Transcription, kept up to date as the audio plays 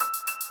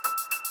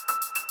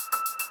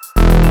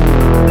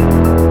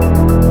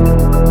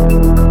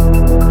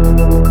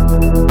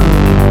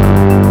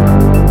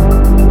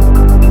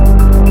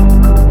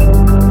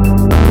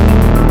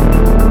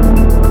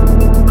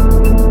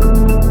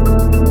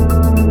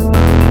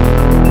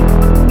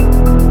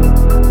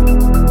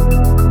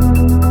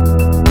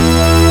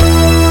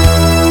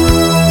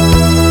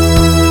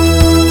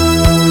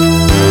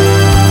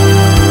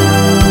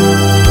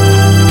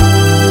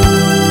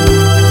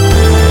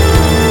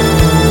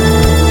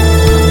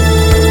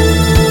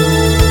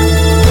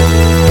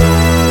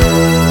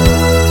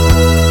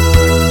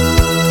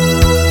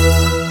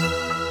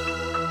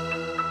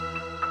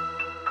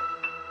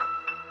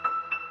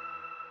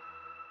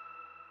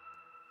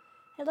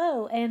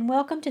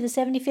welcome to the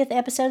 75th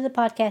episode of the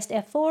podcast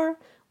F4.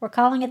 We're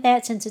calling it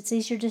that since it's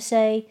easier to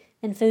say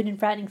than Food and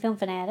Frightening Film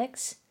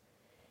Fanatics.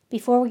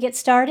 Before we get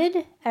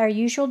started, our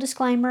usual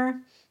disclaimer,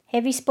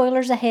 heavy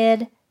spoilers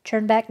ahead,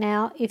 turn back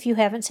now if you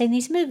haven't seen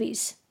these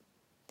movies.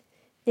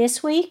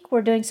 This week,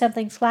 we're doing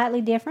something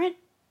slightly different.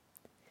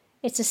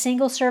 It's a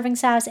single serving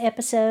size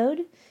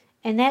episode,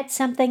 and that's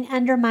something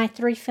under my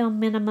 3-film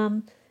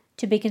minimum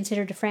to be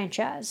considered a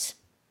franchise.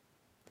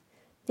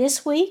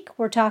 This week,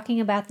 we're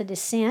talking about The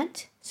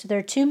Descent. So there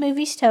are 2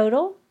 movies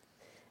total.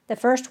 The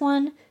first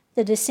one,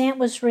 The Descent,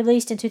 was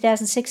released in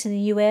 2006 in the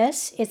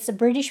US. It's a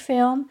British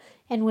film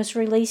and was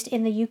released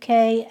in the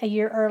UK a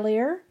year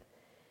earlier.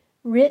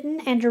 Written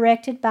and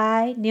directed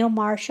by Neil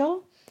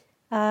Marshall.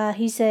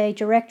 He's a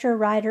director,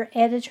 writer,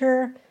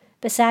 editor.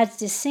 Besides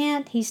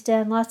Descent, he's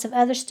done lots of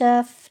other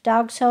stuff.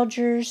 Dog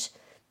Soldiers,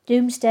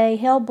 Doomsday,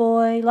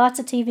 Hellboy, lots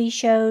of TV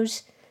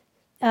shows,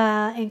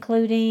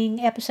 including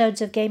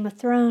episodes of Game of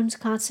Thrones,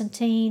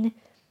 Constantine,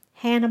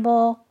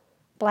 Hannibal,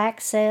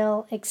 Black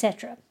Sail,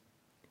 etc.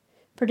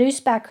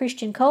 Produced by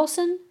Christian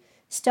Coulson,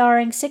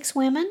 starring 6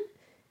 women: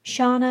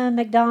 Shauna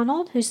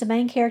McDonald, who's the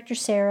main character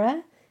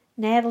Sarah,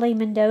 Natalie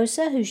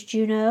Mendoza, who's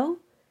Juno,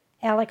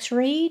 Alex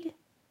Reed,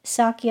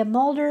 Sakya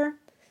Mulder,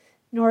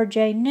 Nora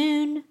J.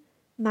 Noon,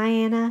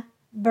 Mayanna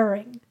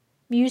Buring.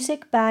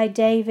 Music by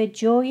David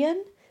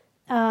Julyan.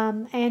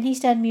 And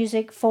he's done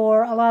music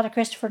for a lot of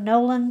Christopher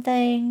Nolan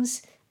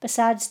things,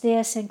 besides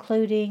this,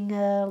 including,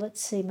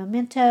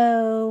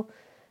 Memento,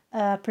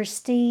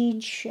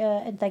 Prestige,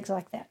 and things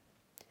like that.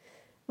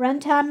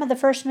 Runtime of the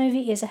first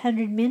movie is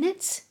 100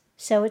 minutes,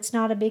 so it's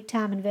not a big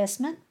time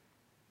investment.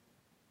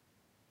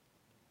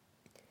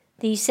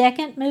 The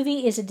second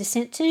movie is A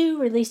Descent 2,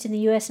 released in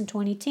the US in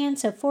 2010,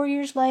 so 4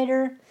 years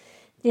later.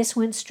 This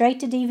went straight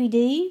to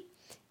DVD.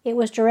 It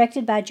was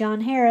directed by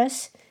John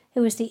Harris,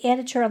 who was the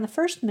editor on the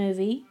first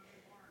movie,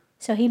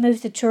 so he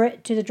moved to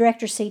the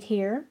director's seat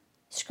here.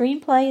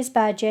 Screenplay is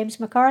by James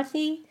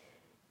McCarthy,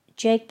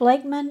 Jake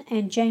Blakeman,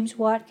 and James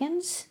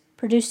Watkins.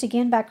 Produced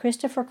again by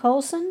Christopher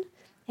Coulson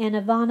and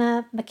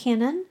Ivana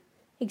McKinnon.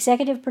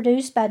 Executive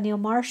produced by Neil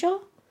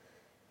Marshall,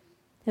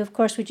 who of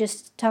course we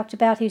just talked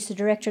about. He's the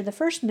director of the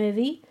first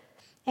movie.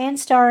 And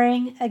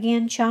starring,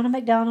 again, Shauna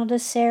McDonald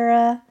as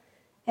Sarah,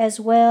 as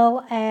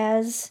well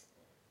as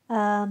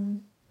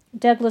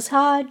Douglas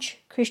Hodge,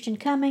 Christian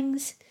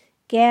Cummings,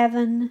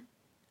 Gavin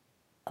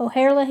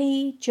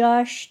O'Herlihy,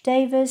 Josh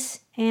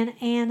Davis, and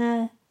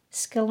Anna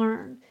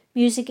Skillern.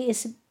 Music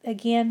is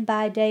again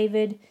by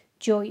David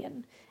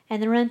Julyan.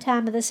 And the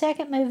runtime of the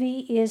second movie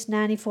is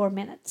 94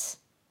 minutes.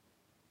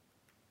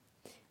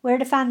 Where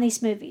to find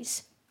these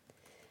movies?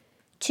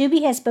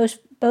 Tubi has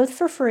both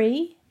for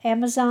free.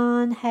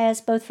 Amazon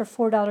has both for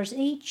 $4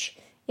 each.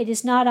 It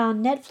is not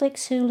on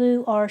Netflix,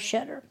 Hulu, or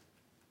Shudder.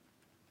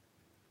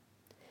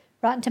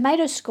 Rotten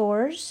Tomatoes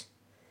scores.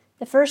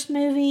 The first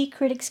movie,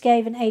 critics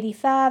gave an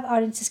 85,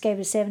 audiences gave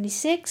it a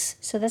 76,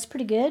 so that's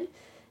pretty good.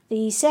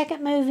 The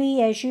second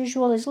movie, as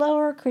usual, is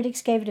lower.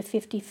 Critics gave it a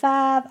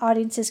 55,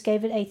 audiences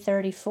gave it a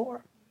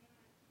 34.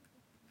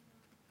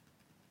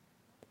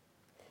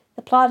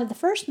 The plot of the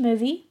first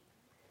movie,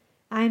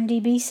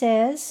 IMDb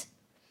says,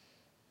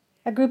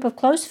 a group of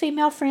close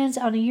female friends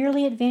on a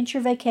yearly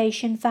adventure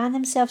vacation find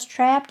themselves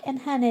trapped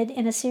and hunted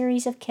in a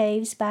series of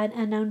caves by an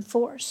unknown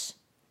force.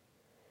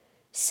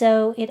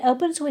 So it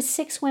opens with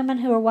 6 women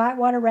who are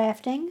whitewater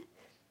rafting,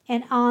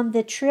 and on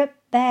the trip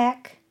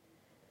back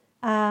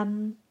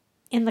in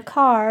the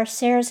car,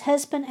 Sarah's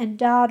husband and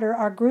daughter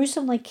are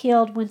gruesomely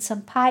killed when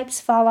some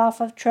pipes fall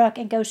off of a truck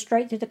and go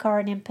straight through the car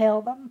and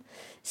impale them.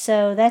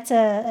 So that's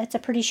a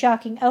pretty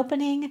shocking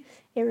opening.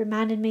 It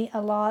reminded me a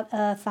lot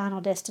of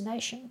Final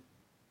Destination.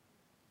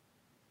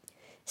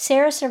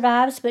 Sarah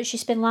survives, but she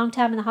spent a long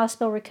time in the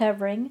hospital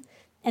recovering.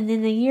 And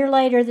then a year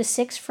later, the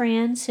 6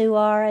 friends, who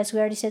are, as we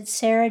already said,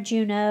 Sarah,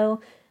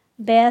 Juno,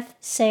 Beth,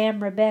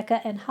 Sam,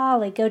 Rebecca, and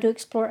Holly, go to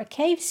explore a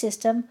cave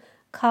system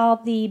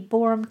called the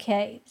Borum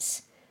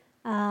Caves.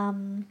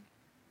 The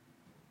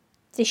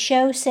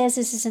show says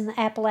this is in the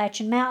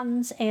Appalachian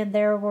Mountains, and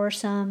there were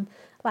some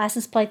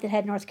license plates that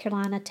had North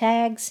Carolina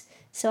tags,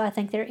 so I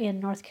think they're in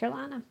North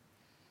Carolina.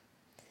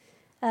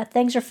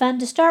 Things are fun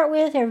to start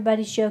with.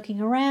 Everybody's joking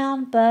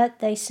around, but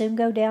they soon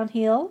go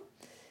downhill.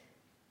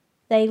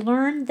 They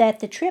learn that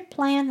the trip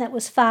plan that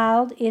was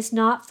filed is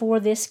not for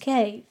this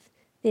cave.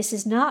 This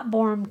is not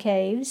Borum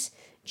Caves.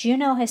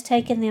 Juno has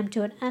taken them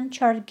to an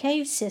uncharted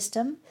cave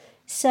system,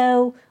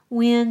 so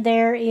when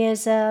there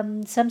is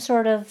some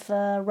sort of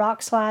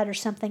rock slide or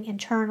something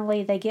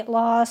internally, they get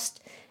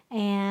lost,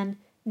 and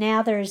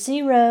now there's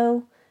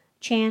 0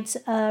 chance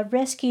of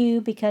rescue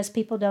because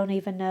people don't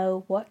even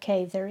know what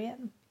cave they're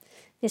in.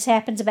 This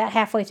happens about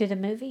halfway through the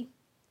movie.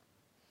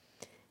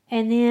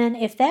 And then,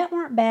 if that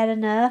weren't bad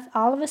enough,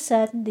 all of a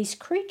sudden, these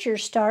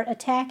creatures start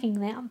attacking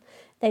them.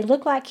 They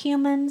look like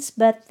humans,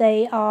 but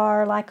they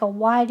are like a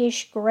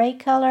whitish gray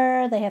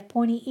color. They have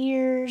pointy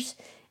ears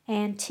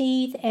and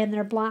teeth, and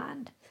they're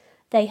blind.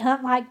 They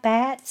hunt like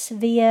bats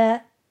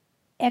via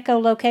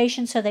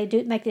echolocation, so they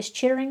do make this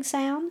chittering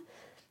sound.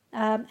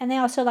 And they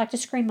also like to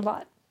scream a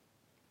lot.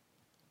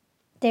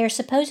 They're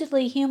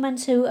supposedly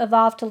humans who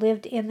evolved to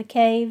live in the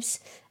caves.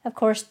 Of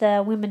course,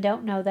 the women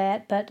don't know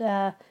that, but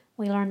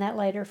we learn that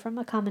later from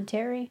a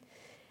commentary.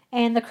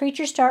 And the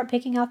creatures start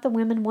picking off the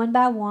women one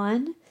by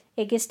one.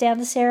 It gets down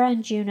to Sarah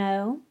and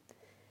Juno.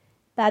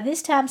 By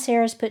this time,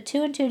 Sarah's put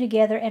two and two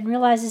together and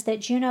realizes that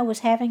Juno was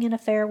having an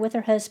affair with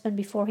her husband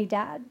before he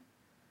died.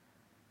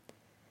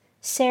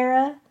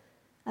 Sarah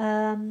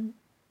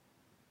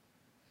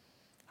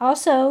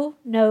also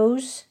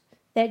knows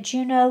that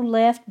Juno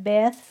left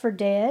Beth for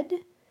dead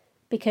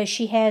because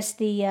she has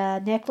the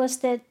necklace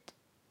that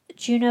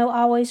Juno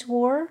always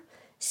wore.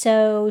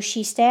 So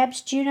she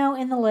stabs Juno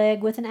in the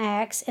leg with an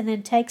axe and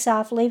then takes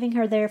off, leaving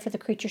her there for the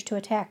creatures to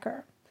attack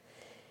her.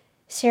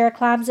 Sarah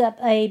climbs up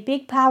a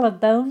big pile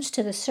of bones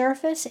to the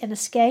surface and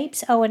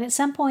escapes. Oh, and at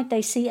some point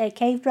they see a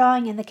cave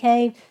drawing in the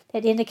cave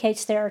that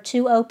indicates there are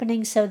two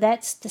openings, so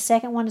that's the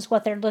second one is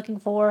what they're looking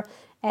for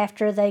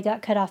after they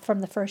got cut off from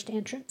the first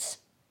entrance.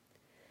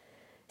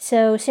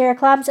 So Sarah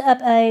climbs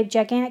up a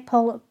gigantic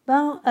pile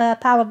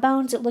of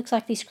bones. It looks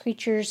like these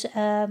creatures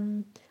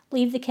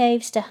leave the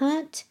caves to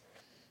hunt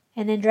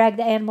and then drag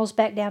the animals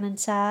back down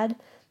inside.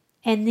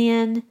 And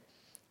then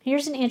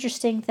here's an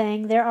interesting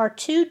thing. There are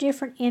two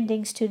different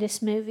endings to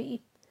this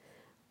movie.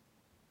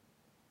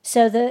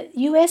 So the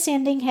U.S.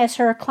 ending has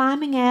her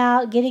climbing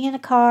out, getting in a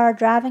car,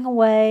 driving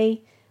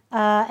away,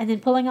 and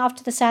then pulling off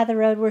to the side of the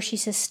road where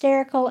she's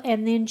hysterical,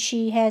 and then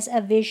she has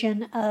a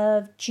vision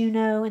of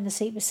Juno in the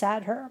seat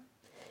beside her.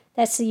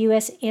 That's the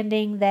U.S.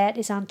 ending that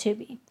is on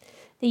Tubi.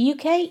 The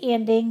U.K.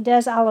 ending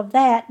does all of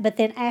that, but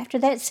then after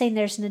that scene,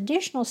 there's an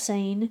additional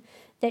scene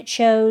that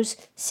shows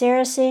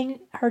Sarah seeing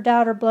her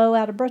daughter blow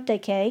out a birthday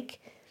cake,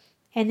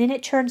 and then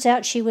it turns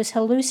out she was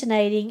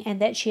hallucinating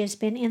and that she has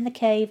been in the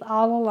cave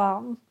all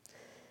along.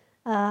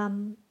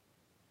 And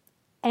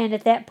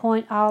at that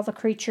point, all the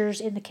creatures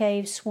in the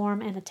cave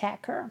swarm and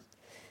attack her.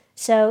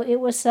 So it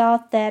was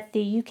thought that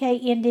the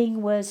UK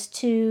ending was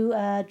too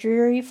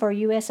dreary for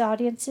US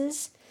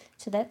audiences,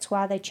 so that's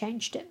why they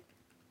changed it.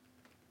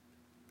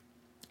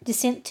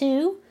 Descent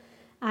 2,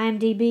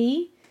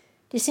 IMDb.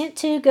 Descent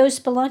 2 goes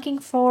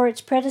spelunking for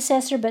its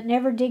predecessor but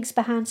never digs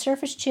behind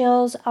surface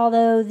chills,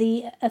 although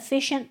the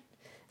efficient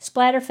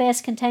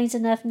Splatterfest contains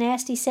enough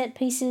nasty set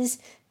pieces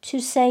to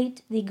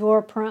sate the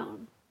gore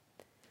prone.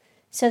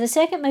 So the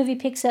second movie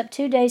picks up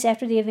 2 days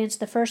after the events of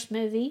the first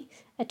movie.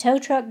 A tow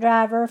truck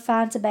driver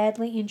finds a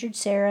badly injured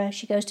Sarah.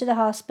 She goes to the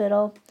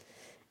hospital,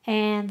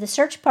 and the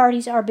search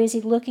parties are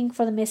busy looking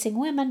for the missing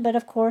women, but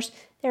of course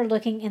they're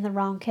looking in the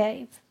wrong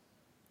cave.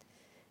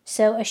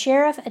 So a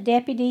sheriff, a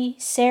deputy,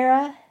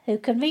 Sarah, who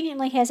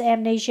conveniently has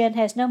amnesia and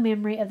has no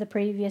memory of the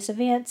previous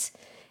events,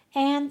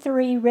 and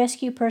 3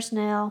 rescue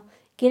personnel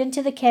get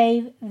into the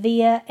cave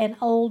via an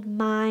old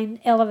mine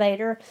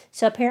elevator.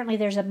 So apparently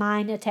there's a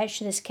mine attached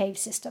to this cave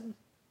system.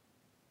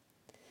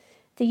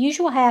 The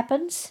usual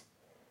happens.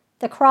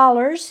 The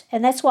crawlers,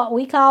 and that's what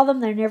we call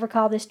them, they're never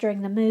called this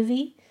during the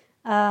movie,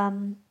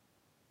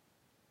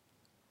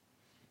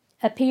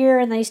 appear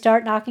and they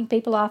start knocking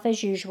people off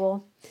as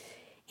usual.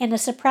 In a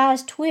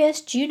surprise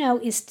twist, Juno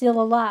is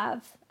still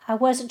alive. I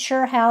wasn't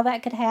sure how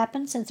that could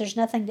happen since there's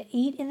nothing to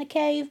eat in the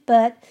cave,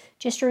 but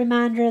just a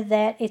reminder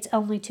that it's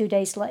only 2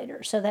 days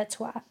later, so that's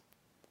why.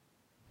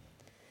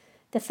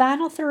 The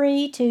final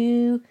 3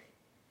 to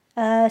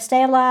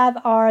stay alive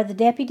are the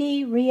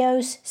deputy,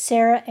 Rios,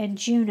 Sarah, and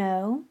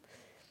Juno.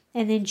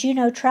 And then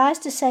Juno tries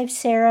to save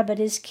Sarah but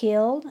is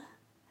killed.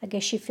 I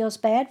guess she feels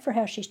bad for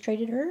how she's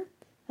treated her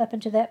up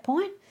until that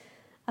point.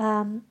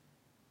 And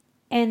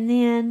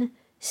then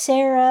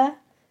Sarah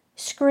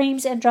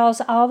screams and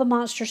draws all the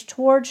monsters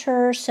towards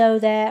her so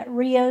that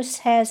Rios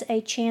has a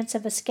chance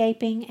of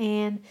escaping,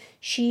 and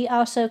she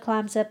also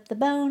climbs up the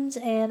bones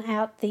and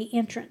out the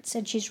entrance,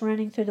 and she's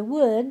running through the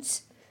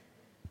woods.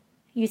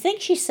 You think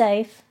she's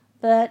safe,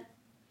 but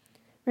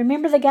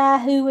remember the guy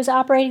who was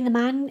operating the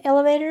mine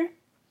elevator?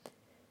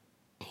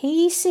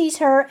 He sees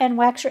her and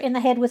whacks her in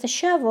the head with a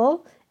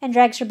shovel and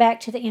drags her back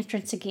to the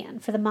entrance again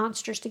for the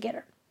monsters to get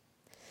her.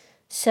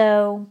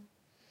 So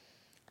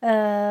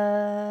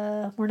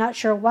we're not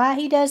sure why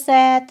he does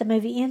that. The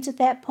movie ends at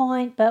that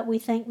point, but we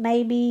think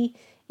maybe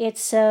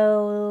it's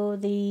so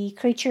the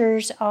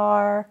creatures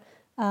are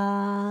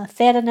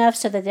fed enough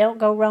so that they don't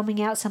go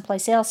roaming out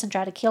someplace else and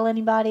try to kill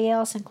anybody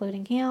else,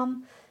 including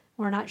him.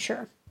 We're not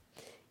sure.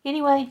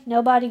 Anyway,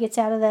 nobody gets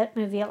out of that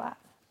movie alive.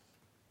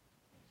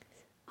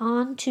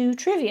 On to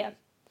trivia.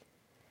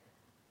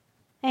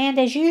 And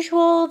as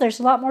usual, there's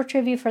a lot more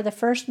trivia for the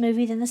first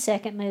movie than the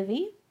second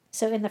movie.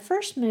 So in the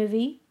first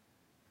movie,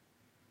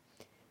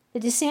 the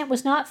descent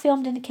was not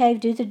filmed in the cave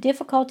due to the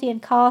difficulty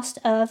and cost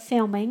of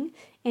filming.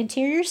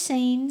 Interior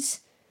scenes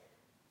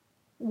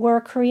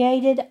were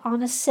created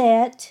on a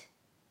set,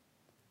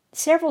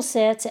 several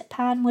sets at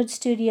Pinewood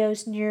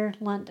Studios near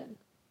London.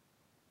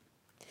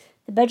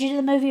 The budget of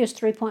the movie was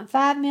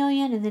 $3.5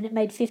 million, and then it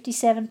made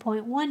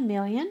 $57.1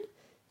 million.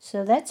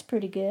 So that's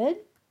pretty good.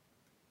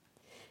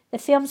 The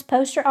film's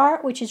poster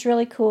art, which is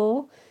really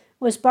cool,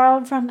 was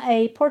borrowed from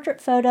a portrait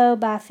photo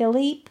by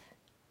Philippe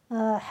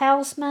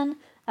Halsman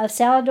of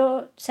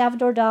Salvador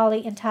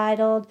Dali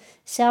entitled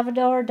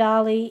Salvador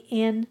Dali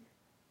in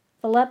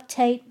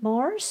Voluptate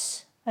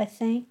Mors, I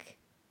think.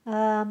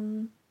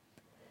 And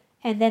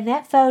then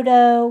that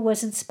photo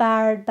was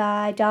inspired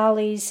by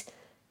Dali's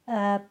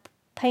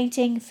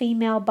painting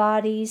female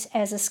bodies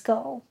as a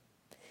skull.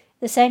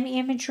 The same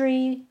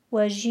imagery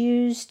was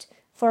used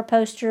for a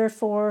poster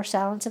for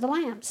Silence of the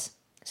Lambs.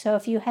 So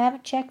if you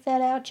haven't checked that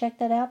out, check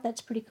that out.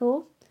 That's pretty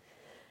cool.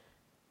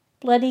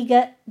 Bloody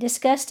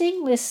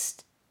Disgusting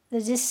lists The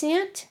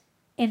Descent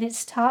in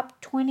its top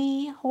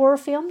 20 horror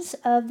films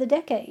of the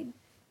decade.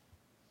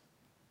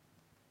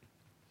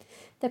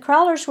 The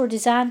crawlers were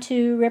designed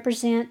to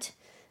represent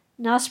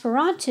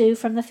Nosferatu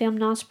from the film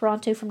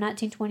Nosferatu from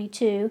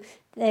 1922.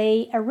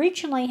 They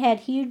originally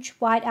had huge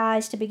white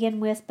eyes to begin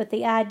with, but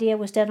the idea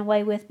was done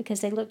away with because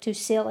they looked too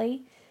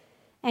silly.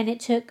 And it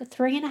took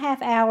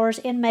 3.5 hours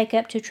in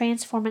makeup to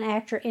transform an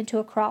actor into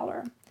a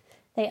crawler.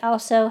 They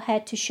also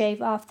had to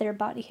shave off their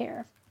body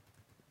hair.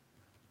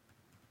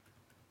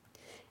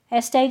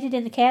 As stated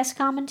in the cast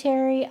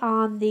commentary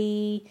on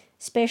the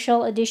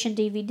special edition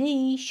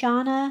DVD,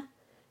 Shauna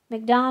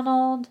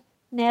McDonald,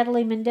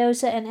 Natalie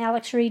Mendoza, and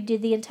Alex Reed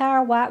did the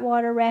entire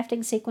whitewater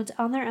rafting sequence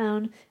on their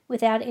own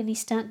without any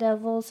stunt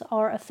doubles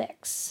or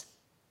effects.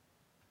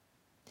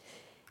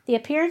 The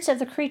appearance of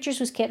the creatures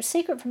was kept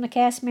secret from the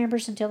cast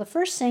members until the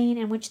first scene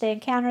in which they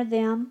encountered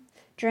them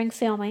during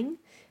filming.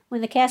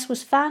 When the cast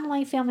was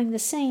finally filming the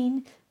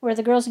scene where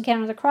the girls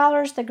encountered the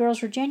crawlers, the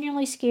girls were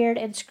genuinely scared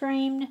and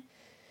screamed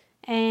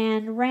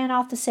and ran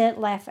off the set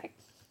laughing.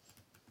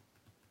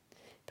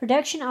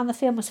 Production on the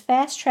film was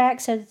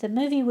fast-tracked so that the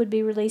movie would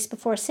be released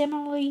before a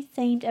similarly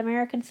themed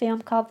American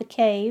film called The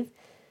Cave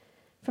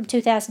from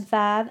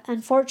 2005.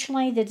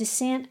 Unfortunately, The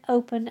Descent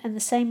opened in the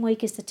same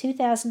week as the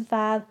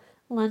 2005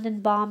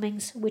 London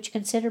bombings, which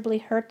considerably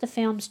hurt the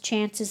film's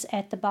chances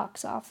at the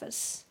box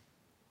office.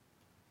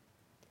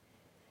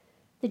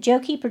 The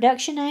jokey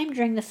production name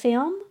during the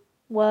filming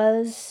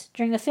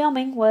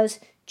was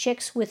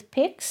Chicks with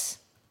Picks.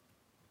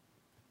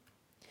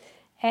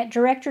 At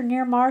director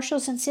Neil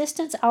Marshall's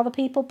insistence, all the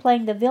people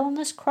playing the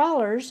villainous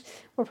crawlers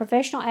were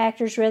professional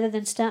actors rather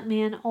than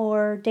stuntmen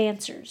or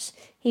dancers.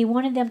 He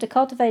wanted them to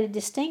cultivate a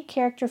distinct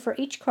character for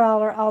each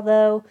crawler,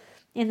 although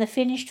in the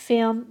finished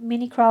film,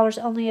 many crawlers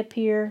only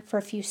appear for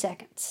a few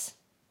seconds.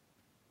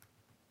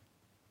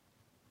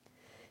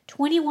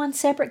 21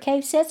 separate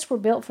cave sets were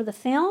built for the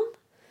film.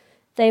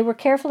 They were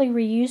carefully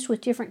reused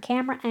with different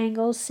camera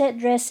angles, set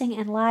dressing,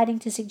 and lighting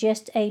to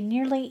suggest a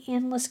nearly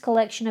endless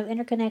collection of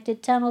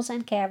interconnected tunnels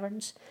and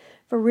caverns.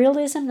 For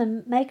realism,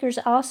 the makers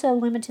also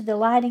limited the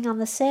lighting on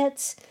the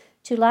sets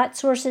to light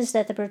sources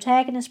that the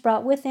protagonists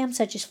brought with them,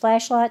 such as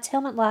flashlights,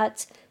 helmet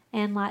lights,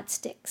 and light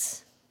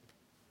sticks.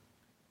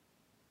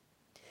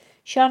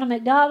 Shauna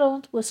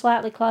McDonald was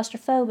slightly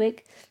claustrophobic,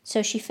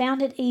 so she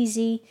found it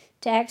easy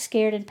to act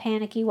scared and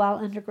panicky while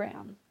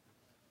underground.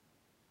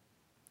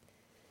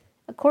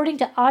 According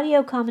to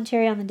audio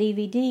commentary on the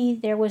DVD,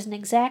 there was an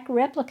exact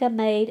replica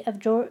made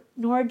of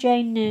Nora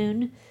Jane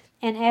Noon,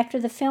 and after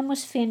the film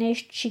was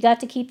finished, she got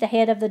to keep the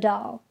head of the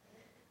doll.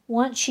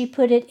 Once she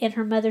put it in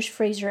her mother's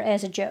freezer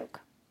as a joke.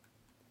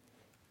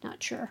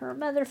 Not sure her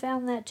mother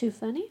found that too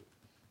funny.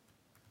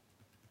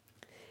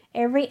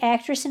 Every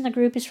actress in the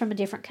group is from a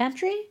different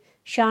country.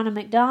 Shauna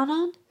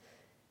McDonald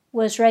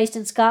was raised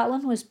in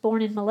Scotland, was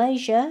born in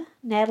Malaysia.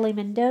 Natalie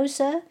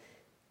Mendoza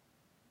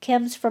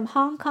comes from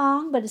Hong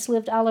Kong, but has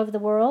lived all over the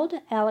world.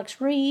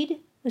 Alex Reed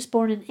was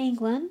born in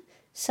England.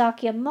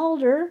 Sakya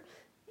Mulder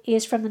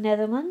is from the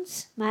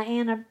Netherlands.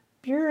 Mayanna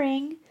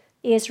Buring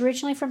is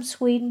originally from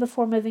Sweden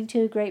before moving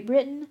to Great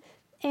Britain.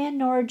 And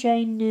Nora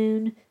Jane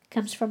Noon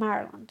comes from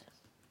Ireland.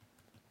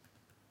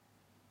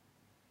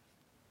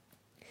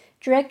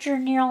 Director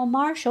Neil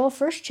Marshall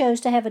first chose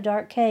to have a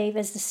dark cave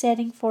as the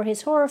setting for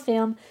his horror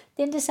film,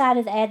 then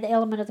decided to add the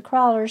element of the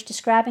crawlers,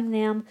 describing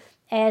them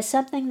as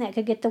something that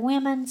could get the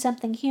women,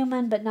 something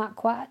human, but not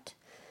quite.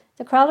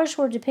 The crawlers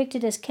were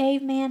depicted as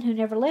cavemen who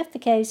never left the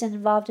caves and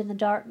involved in the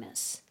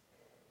darkness.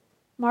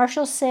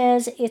 Marshall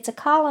says, "It's a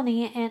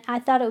colony, and I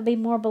thought it would be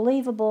more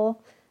believable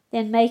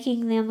than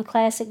making them the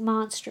classic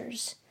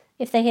monsters.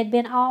 If they had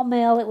been all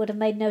male, it would have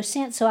made no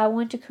sense, so I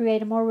wanted to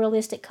create a more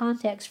realistic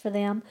context for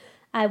them.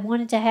 I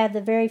wanted to have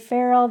the very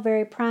feral,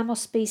 very primal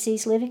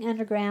species living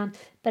underground,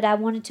 but I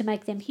wanted to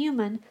make them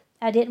human.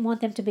 I didn't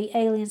want them to be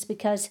aliens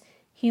because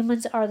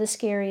humans are the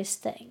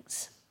scariest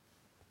things."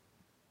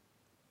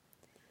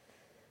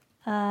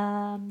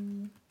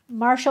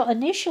 Marshall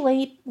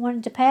initially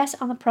wanted to pass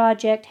on the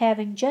project,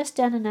 having just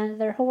done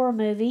another horror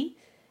movie,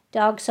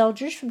 Dog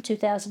Soldiers from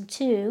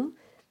 2002.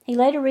 He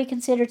later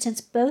reconsidered since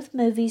both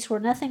movies were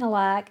nothing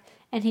alike,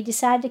 and he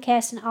decided to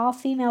cast an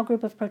all-female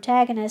group of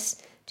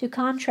protagonists to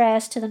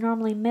contrast to the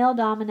normally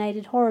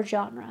male-dominated horror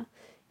genre.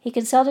 He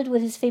consulted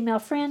with his female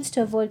friends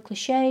to avoid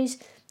cliches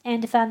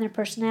and define their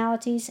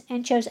personalities,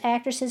 and chose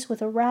actresses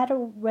with a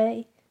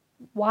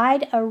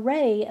wide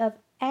array of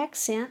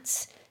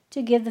accents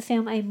to give the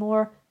film a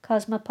more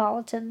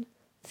cosmopolitan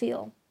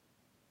feel.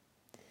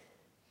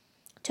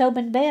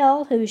 Tobin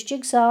Bell, who's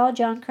Jigsaw,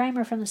 John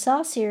Kramer from the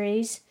Saw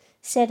series,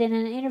 said in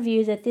an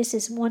interview that this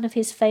is one of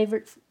his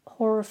favorite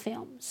horror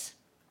films.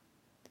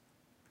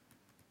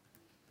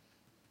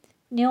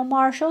 Neil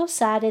Marshall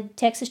cited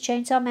Texas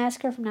Chainsaw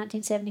Massacre from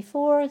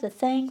 1974, The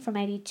Thing from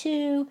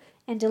 82,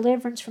 and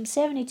Deliverance from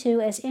 72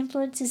 as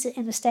influences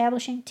in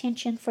establishing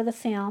tension for the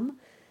film.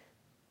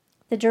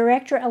 The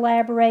director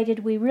elaborated,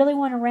 "We really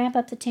want to ramp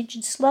up the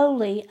tension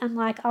slowly,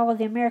 unlike all of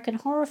the American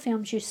horror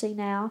films you see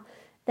now.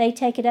 They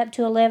take it up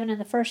to 11 in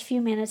the first few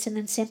minutes and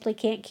then simply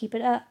can't keep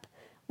it up.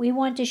 We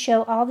wanted to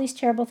show all these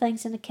terrible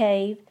things in the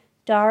cave,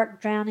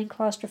 dark, drowning,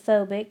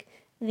 claustrophobic.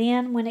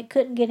 Then, when it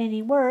couldn't get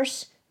any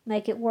worse,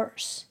 make it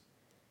worse."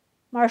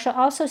 Marshall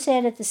also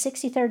said at the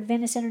 63rd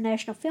Venice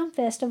International Film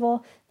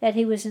Festival that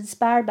he was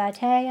inspired by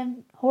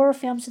Italian horror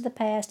films of the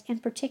past, in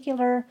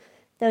particular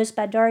those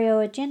by Dario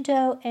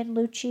Argento and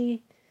Lucio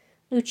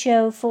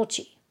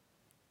Fulci.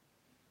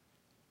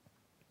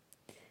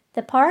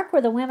 The park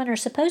where the women are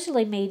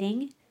supposedly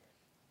meeting,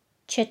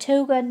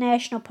 Chattooga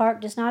National Park,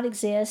 does not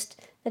exist.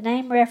 The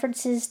name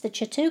references the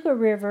Chattooga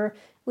River,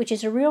 which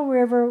is a real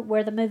river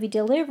where the movie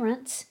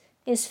Deliverance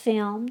is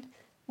filmed,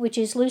 which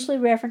is loosely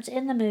referenced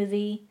in the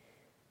movie.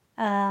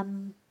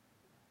 And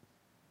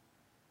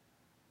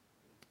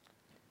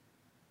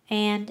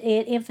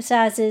it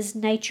emphasizes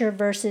nature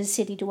versus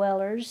city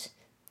dwellers.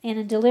 And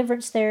in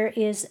Deliverance,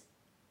 this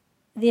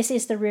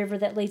is the river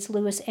that leads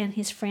Lewis and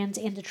his friends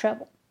into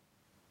trouble.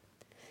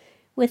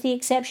 With the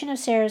exception of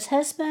Sarah's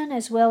husband,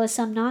 as well as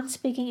some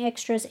non-speaking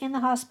extras in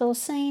the hospital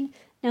scene,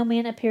 no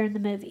men appear in the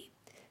movie.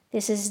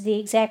 This is the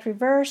exact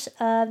reverse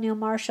of Neil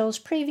Marshall's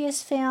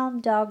previous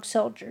film, Dog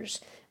Soldiers,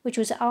 which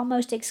was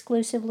almost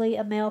exclusively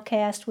a male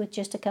cast with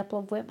just a couple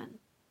of women.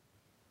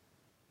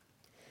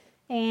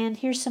 And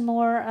here's some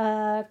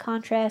more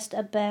contrast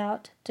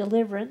about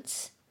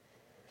Deliverance.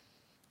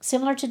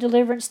 Similar to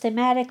Deliverance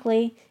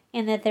thematically,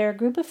 in that they're a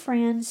group of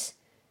friends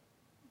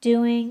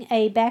doing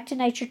a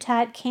back-to-nature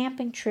type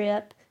camping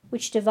trip,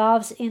 which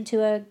devolves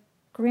into a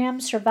grim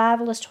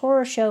survivalist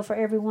horror show for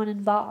everyone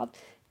involved,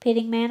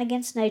 pitting man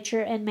against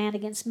nature and man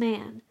against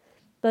man.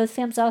 Both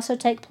films also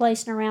take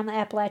place in around the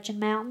Appalachian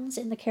Mountains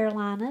in the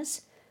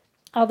Carolinas.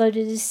 Although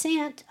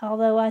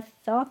I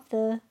thought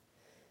the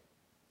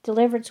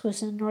Deliverance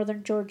was in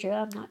northern Georgia,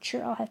 I'm not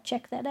sure. I'll have to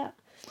check that out.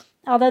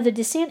 Although The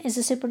Descent is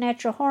a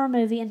supernatural horror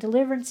movie and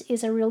Deliverance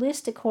is a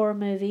realistic horror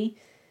movie,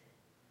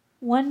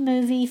 one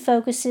movie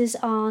focuses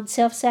on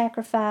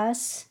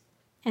self-sacrifice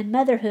and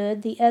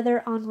motherhood, the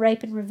other on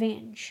rape and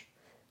revenge.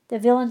 The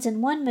villains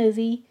in one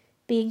movie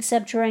being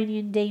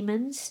subterranean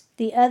demons,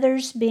 the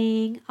others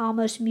being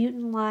almost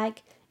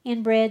mutant-like,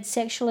 inbred,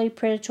 sexually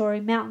predatory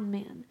mountain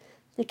men.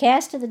 The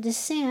cast of The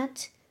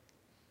Descent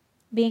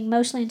being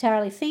mostly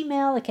entirely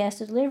female, the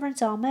cast of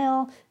Deliverance all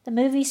male. The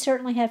movies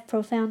certainly have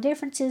profound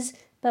differences,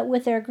 but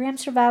with their grim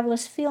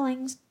survivalist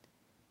feelings,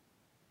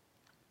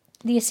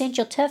 the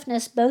essential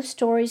toughness both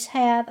stories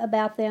have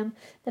about them,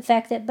 the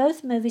fact that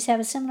both movies have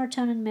a similar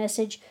tone and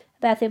message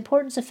about the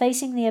importance of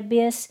facing the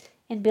abyss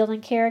and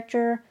building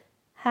character,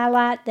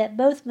 highlight that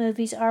both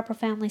movies are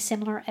profoundly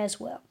similar as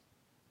well.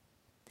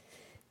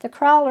 The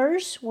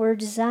crawlers were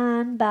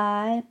designed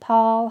by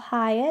Paul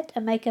Hyatt,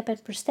 a makeup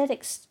and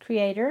prosthetics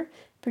creator.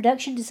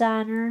 Production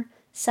designer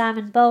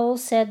Simon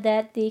Bowles said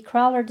that the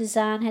crawler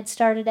design had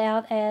started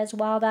out as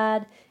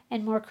wild-eyed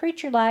and more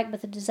creature-like,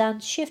 but the design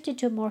shifted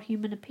to a more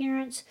human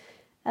appearance.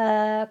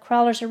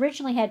 Crawlers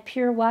originally had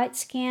pure white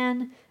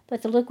skin,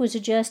 but the look was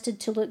adjusted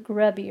to look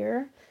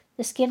grubbier.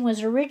 The skin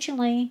was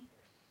originally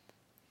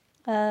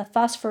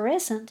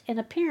phosphorescent in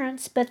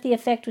appearance, but the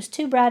effect was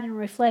too bright and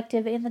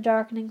reflective in the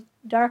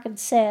darkened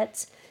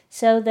sets,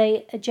 so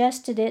they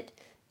adjusted it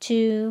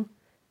to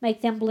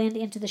make them blend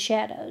into the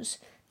shadows.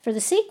 For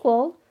the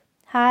sequel,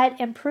 Hyatt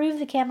improved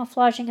the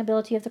camouflaging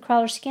ability of the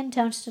crawler's skin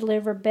tones to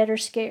deliver better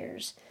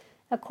scares.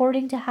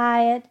 According to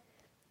Hyatt,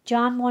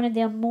 John wanted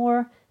them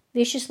more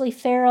viciously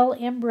feral,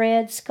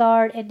 inbred,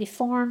 scarred, and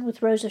deformed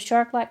with rows of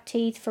shark-like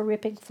teeth for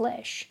ripping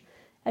flesh.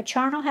 A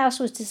charnel house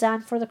was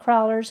designed for the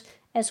crawlers,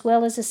 as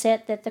well as a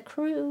set that the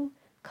crew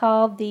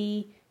called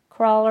the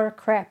Crawler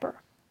Crapper.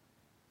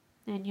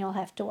 And you'll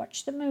have to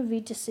watch the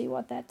movie to see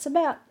what that's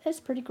about. It's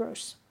pretty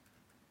gross.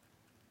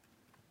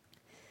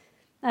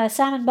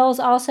 Simon Bowles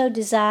also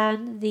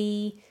designed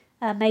the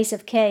Maze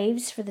of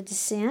Caves for The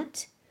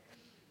Descent.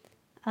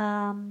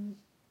 And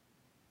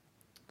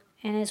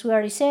as we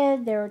already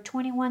said, there were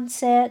 21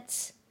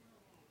 sets.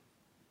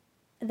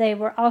 They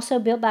were also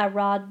built by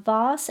Rod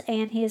Voss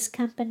and his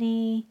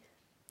company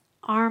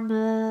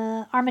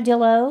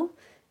Armadillo,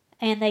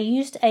 and they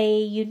used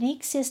a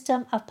unique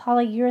system of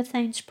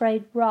polyurethane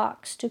sprayed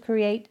rocks to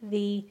create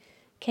the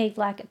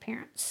cave-like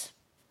appearance.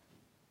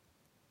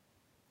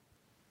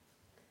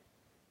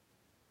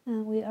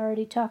 We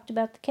already talked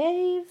about the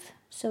cave,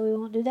 so we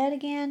won't do that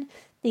again.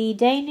 The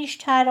Danish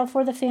title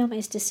for the film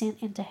is Descent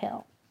into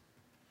Hell.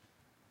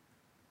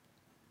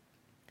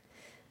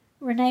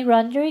 Rene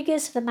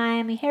Rodriguez of the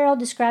Miami Herald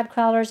described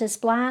crawlers as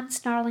blind,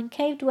 snarling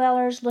cave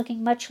dwellers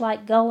looking much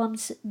like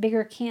Gollum's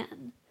bigger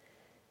kin.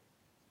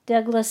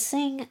 Douglas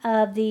Singh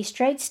of the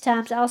Straits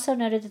Times also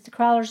noted that the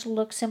crawlers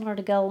look similar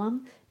to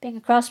Golem, being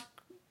a cross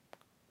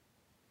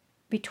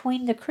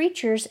between the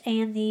creatures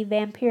and the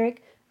vampiric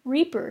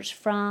reapers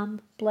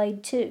from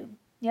Blade 2.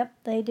 Yep,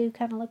 they do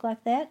kind of look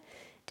like that.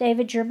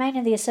 David Germain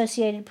of the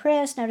Associated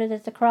Press noted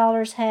that the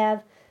crawlers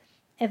have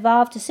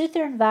evolved to suit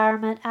their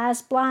environment,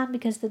 eyes blind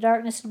because of the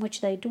darkness in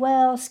which they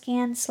dwell,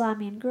 skin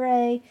slimy and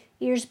gray,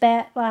 ears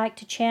bat-like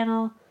to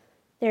channel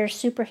their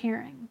super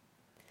hearing.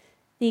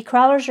 The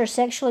crawlers are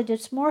sexually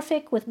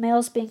dysmorphic, with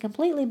males being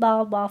completely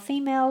bald while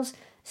females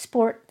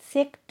sport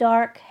thick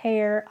dark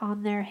hair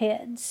on their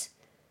heads.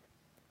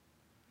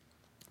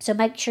 So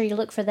make sure you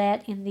look for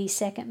that in the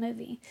second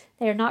movie.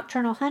 They are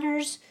nocturnal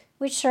hunters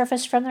which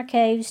surface from their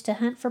caves to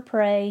hunt for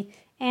prey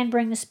and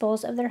bring the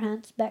spoils of their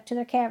hunts back to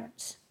their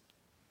caverns.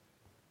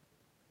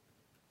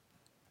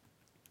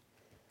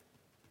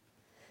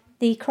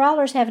 The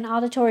crawlers have an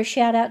auditory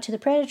shout-out to the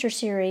Predator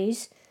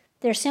series.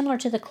 They're similar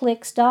to the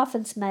clicks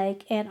dolphins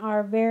make and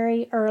are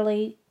very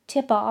early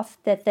tip-off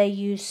that they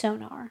use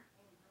sonar.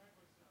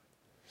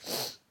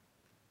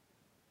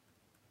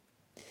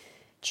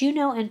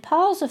 Juno and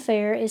Paul's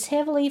affair is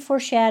heavily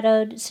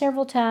foreshadowed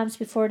several times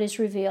before it is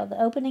revealed.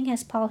 The opening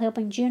has Paul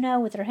helping Juno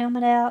with her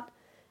helmet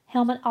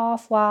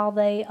off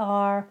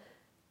while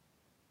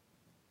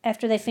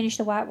after they finish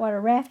the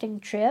whitewater rafting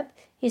trip.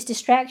 His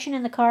distraction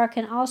in the car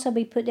can also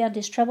be put down to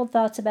his troubled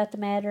thoughts about the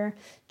matter.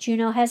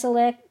 Juno has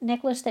a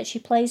necklace that she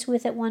plays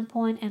with at one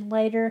point and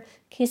later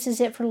kisses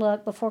it for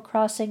luck before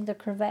crossing the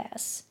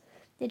crevasse.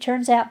 It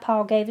turns out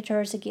Paul gave it to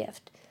her as a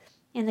gift.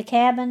 In the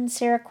cabin,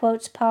 Sarah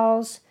quotes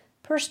Paul's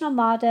personal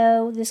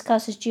motto. This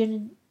causes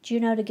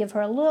Juno to give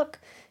her a look.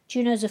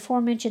 Juno's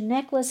aforementioned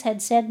necklace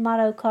had said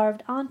motto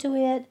carved onto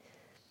it.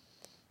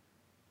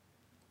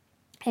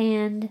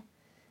 And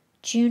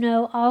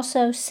Juno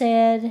also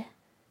said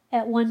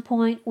at one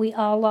point, "We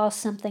all lost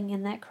something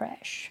in that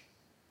crash."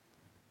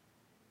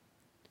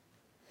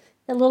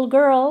 The little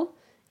girl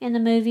in the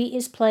movie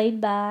is played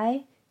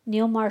by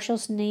Neil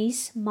Marshall's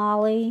niece,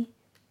 Molly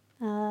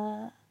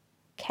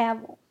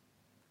Cavell.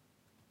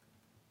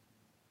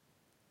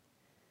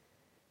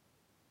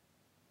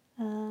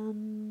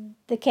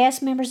 The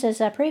cast members, as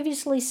I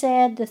previously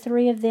said, the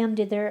three of them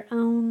did their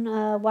own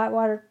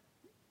whitewater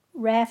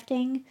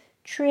rafting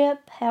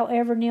trip.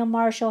 However, Neil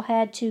Marshall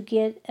had to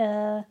get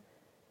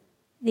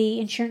the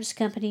insurance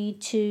company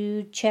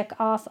to check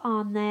off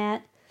on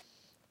that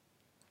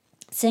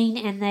scene,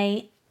 and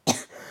they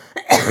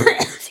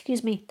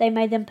they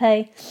made them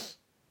pay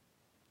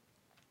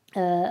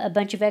a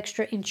bunch of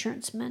extra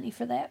insurance money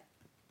for that.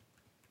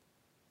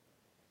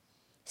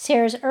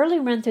 Sarah's early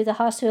run through the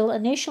hospital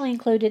initially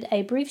included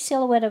a brief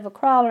silhouette of a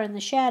crawler in the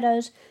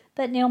shadows,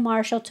 but Neil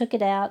Marshall took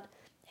it out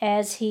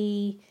as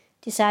he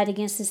decided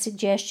against the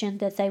suggestion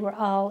that they were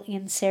all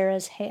in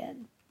Sarah's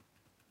head.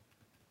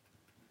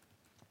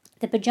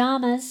 The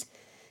pajamas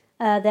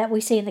that we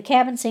see in the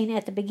cabin scene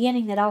at the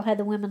beginning that all had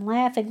the women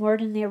laughing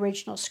weren't in the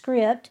original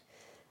script,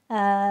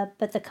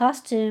 but the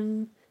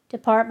costume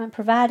department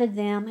provided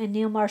them, and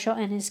Neil Marshall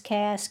and his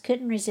cast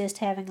couldn't resist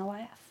having a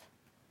laugh.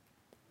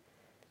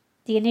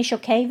 The initial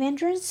cave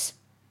entrance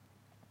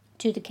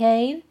to the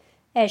cave,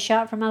 as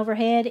shot from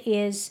overhead,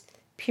 is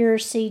pure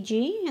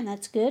CG, and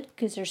that's good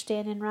because they're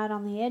standing right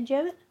on the edge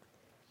of it.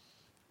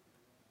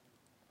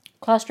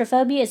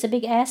 Claustrophobia is a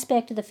big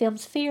aspect of the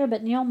film's fear,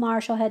 but Neil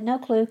Marshall had no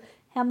clue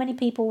how many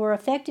people were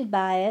affected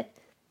by it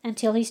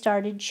until he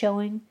started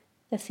showing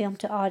the film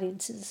to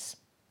audiences.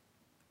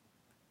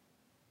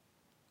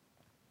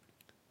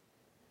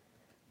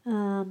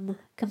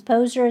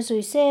 Composer, as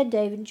we said,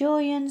 David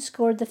Julyan,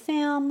 scored the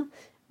film,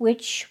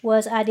 which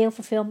was ideal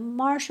for Phil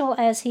Marshall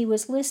as he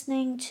was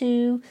listening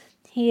to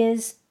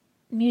his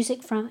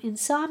music from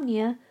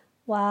Insomnia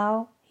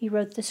while he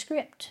wrote the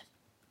script.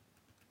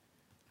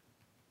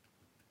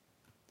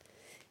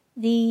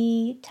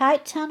 The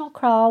tight tunnel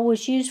crawl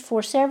was used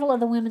for several of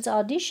the women's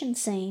audition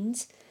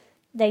scenes.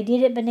 They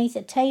did it beneath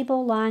a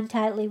table lined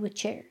tightly with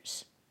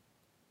chairs.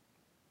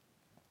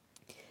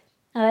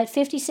 At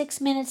 56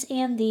 minutes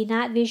in, the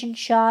night vision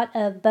shot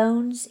of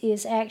Bones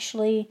is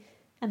actually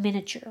a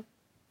miniature.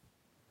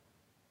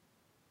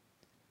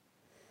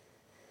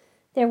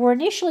 There were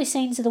initially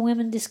scenes of the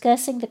women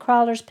discussing the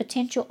crawler's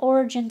potential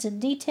origins in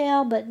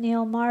detail, but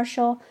Neil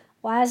Marshall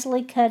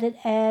wisely cut it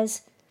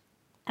as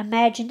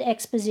imagined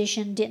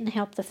exposition didn't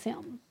help the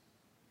film.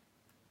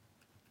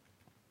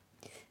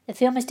 The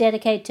film is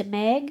dedicated to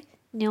Meg,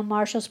 Neil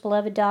Marshall's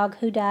beloved dog,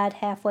 who died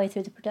halfway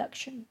through the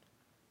production.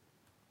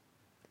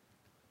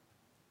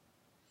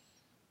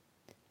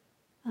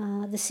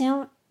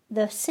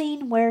 The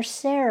scene where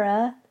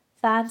Sarah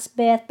finds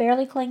Beth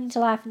barely clinging to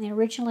life in the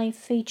originally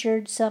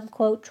featured some,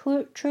 quote,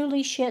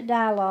 truly shit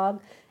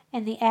dialogue,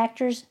 and the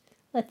actors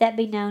let that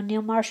be known.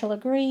 Neil Marshall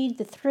agreed.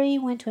 The three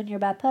went to a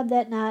nearby pub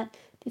that night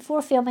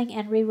before filming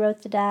and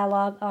rewrote the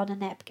dialogue on a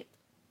napkin.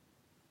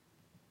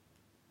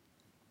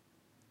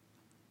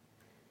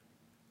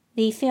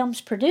 The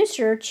film's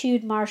producer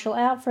chewed Marshall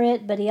out for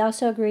it, but he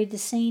also agreed the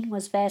scene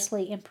was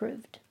vastly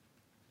improved.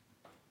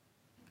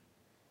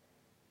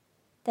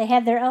 They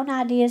have their own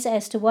ideas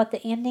as to what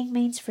the ending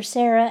means for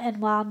Sarah, and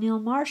while Neil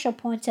Marshall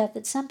points out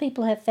that some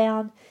people have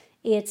found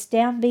its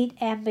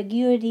downbeat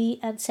ambiguity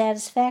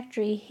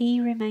unsatisfactory, he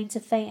remains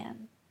a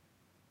fan.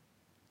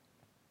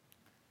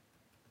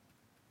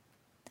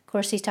 Of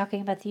course, he's talking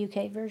about the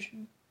UK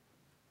version.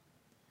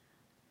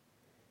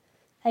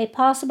 A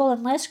possible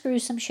and less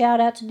gruesome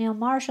shout-out to Neil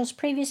Marshall's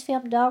previous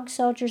film Dog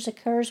Soldiers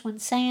occurs when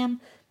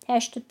Sam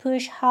has to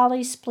push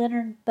Holly's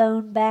splintered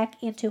bone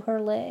back into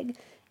her leg.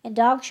 In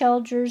Dog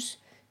Soldiers,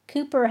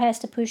 Cooper has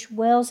to push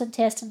Wells'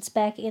 intestines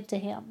back into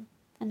him.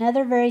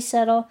 Another very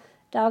subtle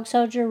Dog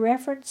Soldier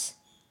reference,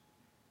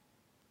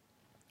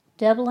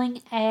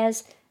 doubling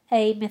as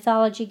a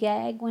mythology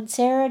gag. When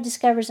Sarah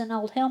discovers an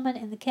old helmet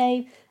in the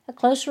cave, a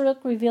closer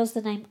look reveals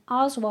the name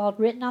Oswald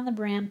written on the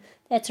brim.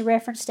 That's a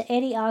reference to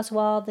Eddie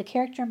Oswald, the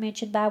character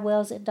mentioned by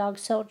Wells in Dog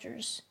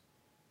Soldiers.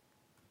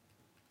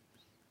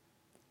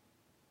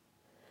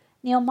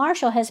 Neil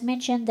Marshall has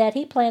mentioned that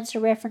he plans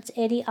to reference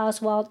Eddie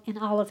Oswald in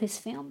all of his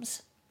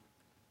films.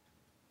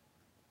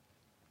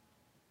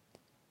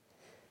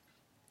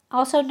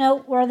 Also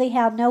noteworthy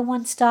how no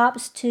one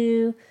stops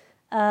to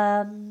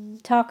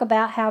talk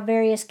about how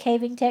various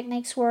caving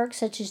techniques work,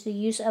 such as the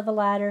use of a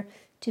ladder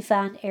to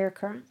find air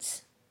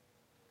currents.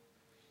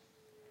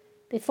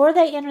 Before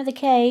they enter the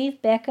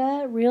cave,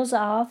 Becca reels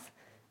off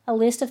a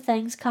list of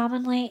things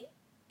commonly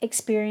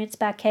experienced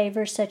by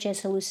cavers, such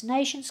as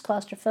hallucinations,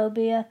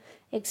 claustrophobia,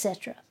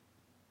 etc.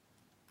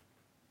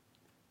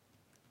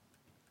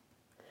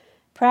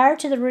 Prior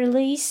to the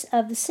release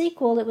of the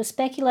sequel, it was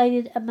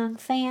speculated among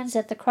fans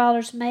that the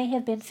crawlers may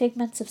have been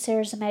figments of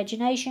Sarah's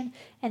imagination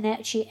and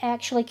that she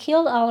actually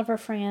killed all of her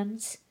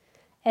friends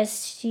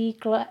as she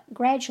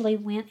gradually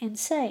went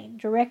insane.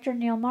 Director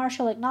Neil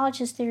Marshall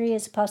acknowledged this theory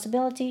as a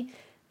possibility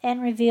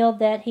and revealed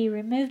that he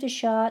removed a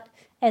shot,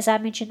 as I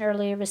mentioned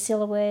earlier, of a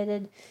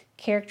silhouetted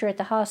character at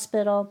the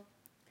hospital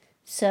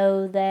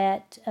so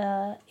that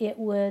it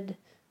would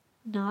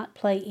not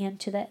play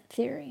into that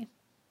theory.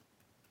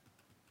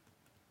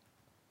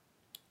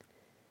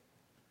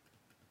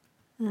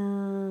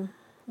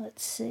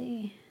 Let's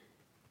see.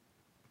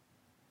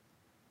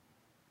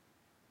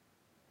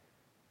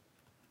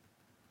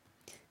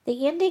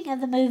 The ending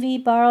of the movie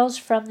borrows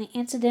from the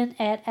incident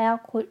at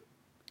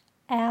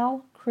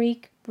Owl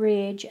Creek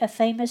Bridge, a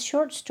famous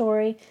short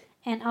story,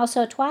 and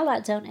also a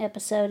Twilight Zone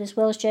episode, as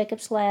well as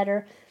Jacob's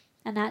Ladder,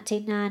 a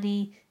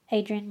 1990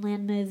 Adrian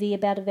Lyne movie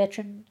about a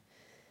veteran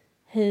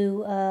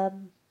who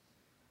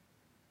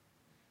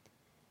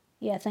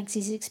thinks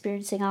he's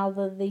experiencing all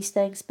of these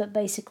things, but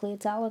basically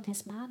it's all in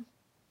his mind.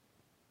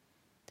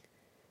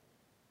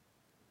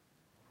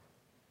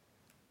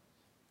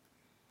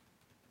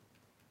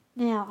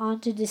 Now, on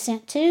to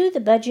Descent 2. The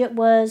budget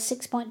was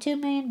 $6.2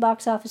 million,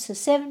 box office of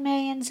 $7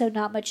 million, so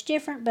not much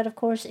different, but of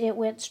course it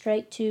went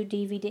straight to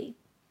DVD.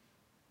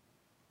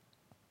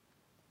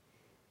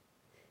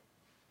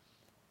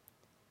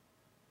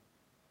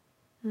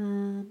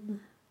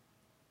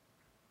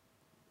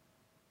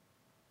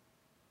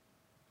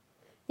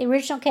 The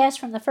original cast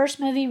from the first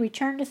movie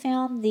returned to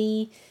film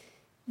the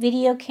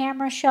video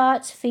camera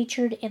shots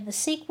featured in the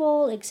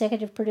sequel.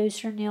 Executive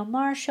producer Neil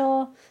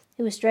Marshall,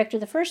 who was director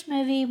of the first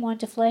movie,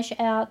 wanted to flesh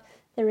out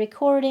the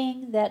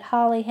recording that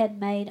Holly had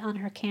made on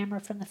her camera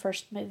from the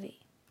first movie.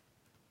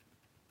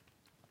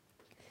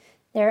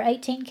 There are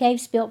 18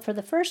 caves built for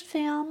the first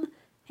film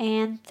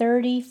and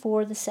 30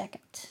 for the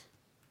second.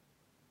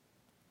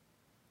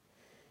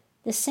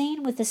 The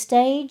scene with the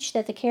stage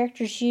that the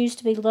characters used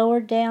to be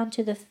lowered down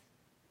to the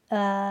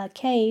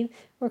cave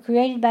were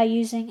created by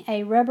using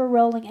a rubber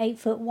rolling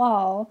 8-foot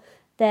wall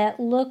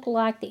that looked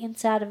like the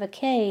inside of a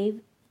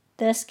cave,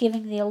 thus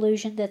giving the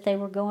illusion that they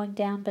were going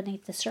down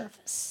beneath the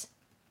surface.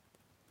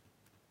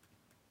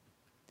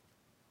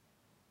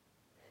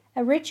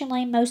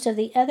 Originally, most of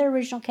the other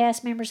original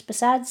cast members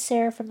besides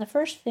Sarah from the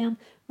first film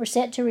were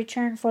set to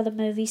return for the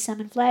movie,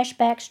 some in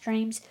flashbacks,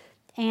 dreams,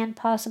 and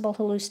possible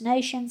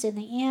hallucinations. In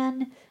the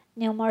end,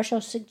 Neil Marshall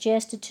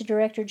suggested to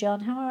director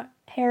John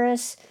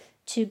Harris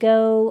to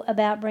go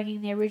about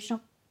bringing the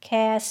original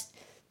cast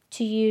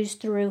to use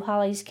through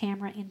Holly's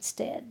camera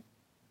instead.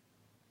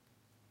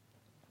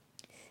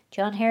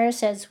 John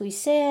Harris, as we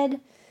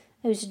said,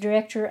 who's the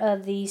director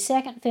of the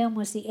second film,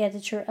 was the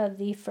editor of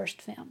the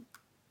first film.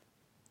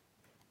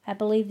 I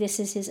believe this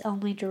is his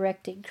only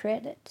directing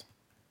credit.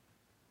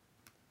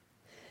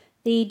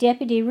 The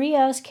Deputy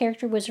Rios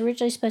character was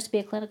originally supposed to be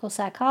a clinical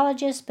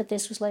psychologist, but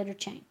this was later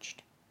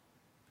changed.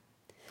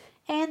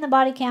 And the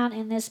body count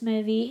in this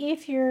movie,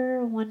 if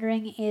you're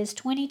wondering, is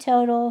 20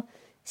 total,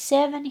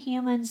 7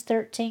 humans,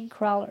 13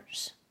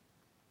 crawlers.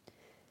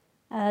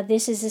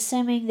 This is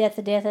assuming that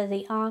the death of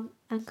the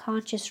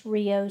unconscious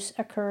Rios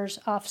occurs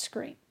off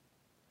screen.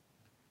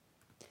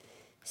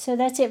 So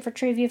that's it for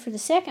trivia for the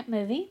second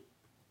movie.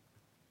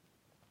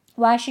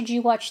 Why should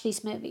you watch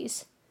these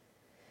movies?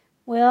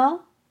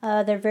 Well,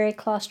 they're very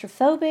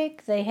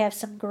claustrophobic. They have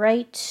some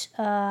great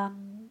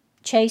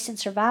chase and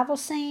survival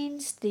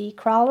scenes. The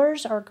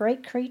crawlers are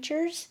great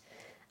creatures.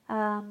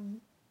 I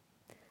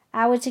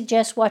would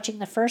suggest watching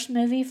the first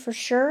movie for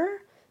sure.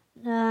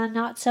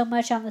 not so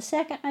much on the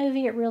second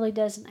movie. It really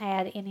doesn't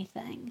add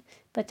anything.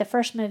 But the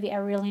first movie I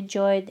really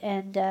enjoyed,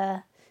 and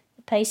the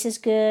pace is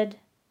good.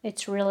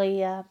 It's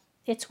really,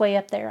 it's way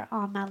up there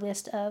on my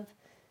list of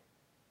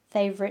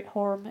favorite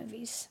horror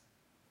movies.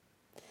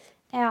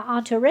 Now,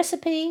 on to a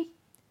recipe.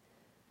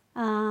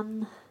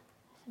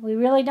 We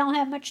really don't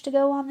have much to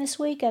go on this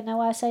week. I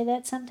know I say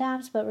that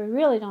sometimes, but we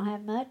really don't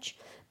have much.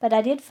 But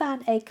I did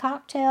find a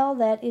cocktail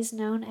that is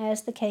known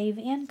as the Cave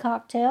In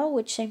cocktail,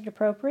 which seemed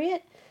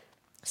appropriate.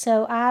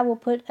 So I will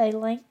put a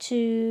link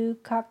to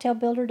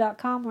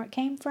cocktailbuilder.com where it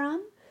came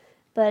from.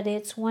 But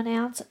it's 1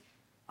 ounce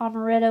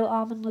amaretto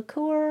almond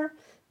liqueur,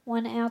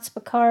 1 ounce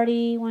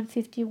Bacardi,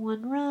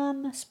 151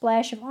 rum, a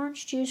splash of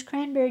orange juice,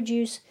 cranberry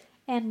juice,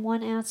 and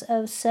 1 ounce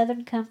of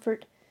Southern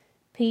Comfort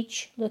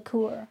peach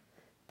liqueur.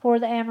 Pour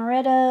the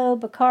amaretto,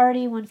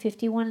 Bacardi,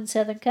 151, and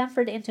Southern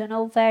Comfort into an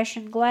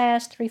old-fashioned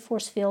glass,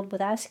 3/4 filled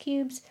with ice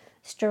cubes.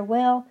 Stir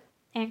well,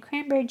 and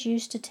cranberry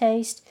juice to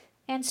taste,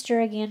 and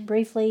stir again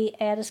briefly.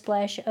 Add a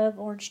splash of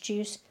orange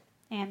juice,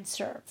 and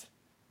serve.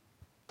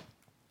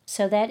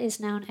 So that is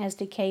known as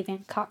the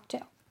Cave-In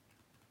cocktail.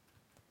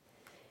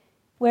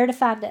 Where to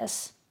find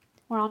us?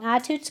 We're on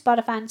iTunes,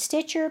 Spotify, and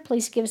Stitcher.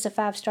 Please give us a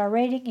 5-star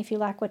rating if you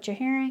like what you're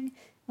hearing.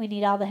 We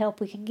need all the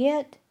help we can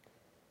get.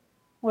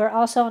 We're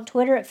also on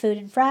Twitter at Food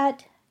and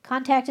Fright.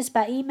 Contact us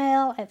by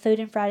email at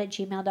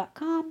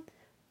foodandfright@gmail.com,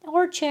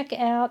 or check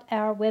out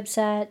our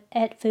website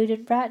at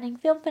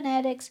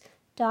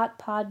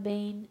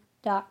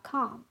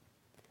foodandfrighteningfilmfanatics.podbean.com.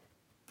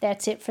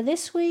 That's it for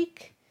this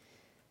week.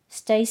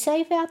 Stay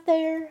safe out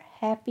there.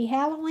 Happy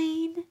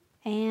Halloween.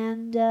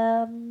 And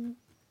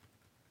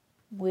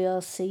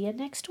we'll see you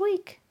next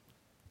week.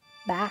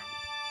 Bye.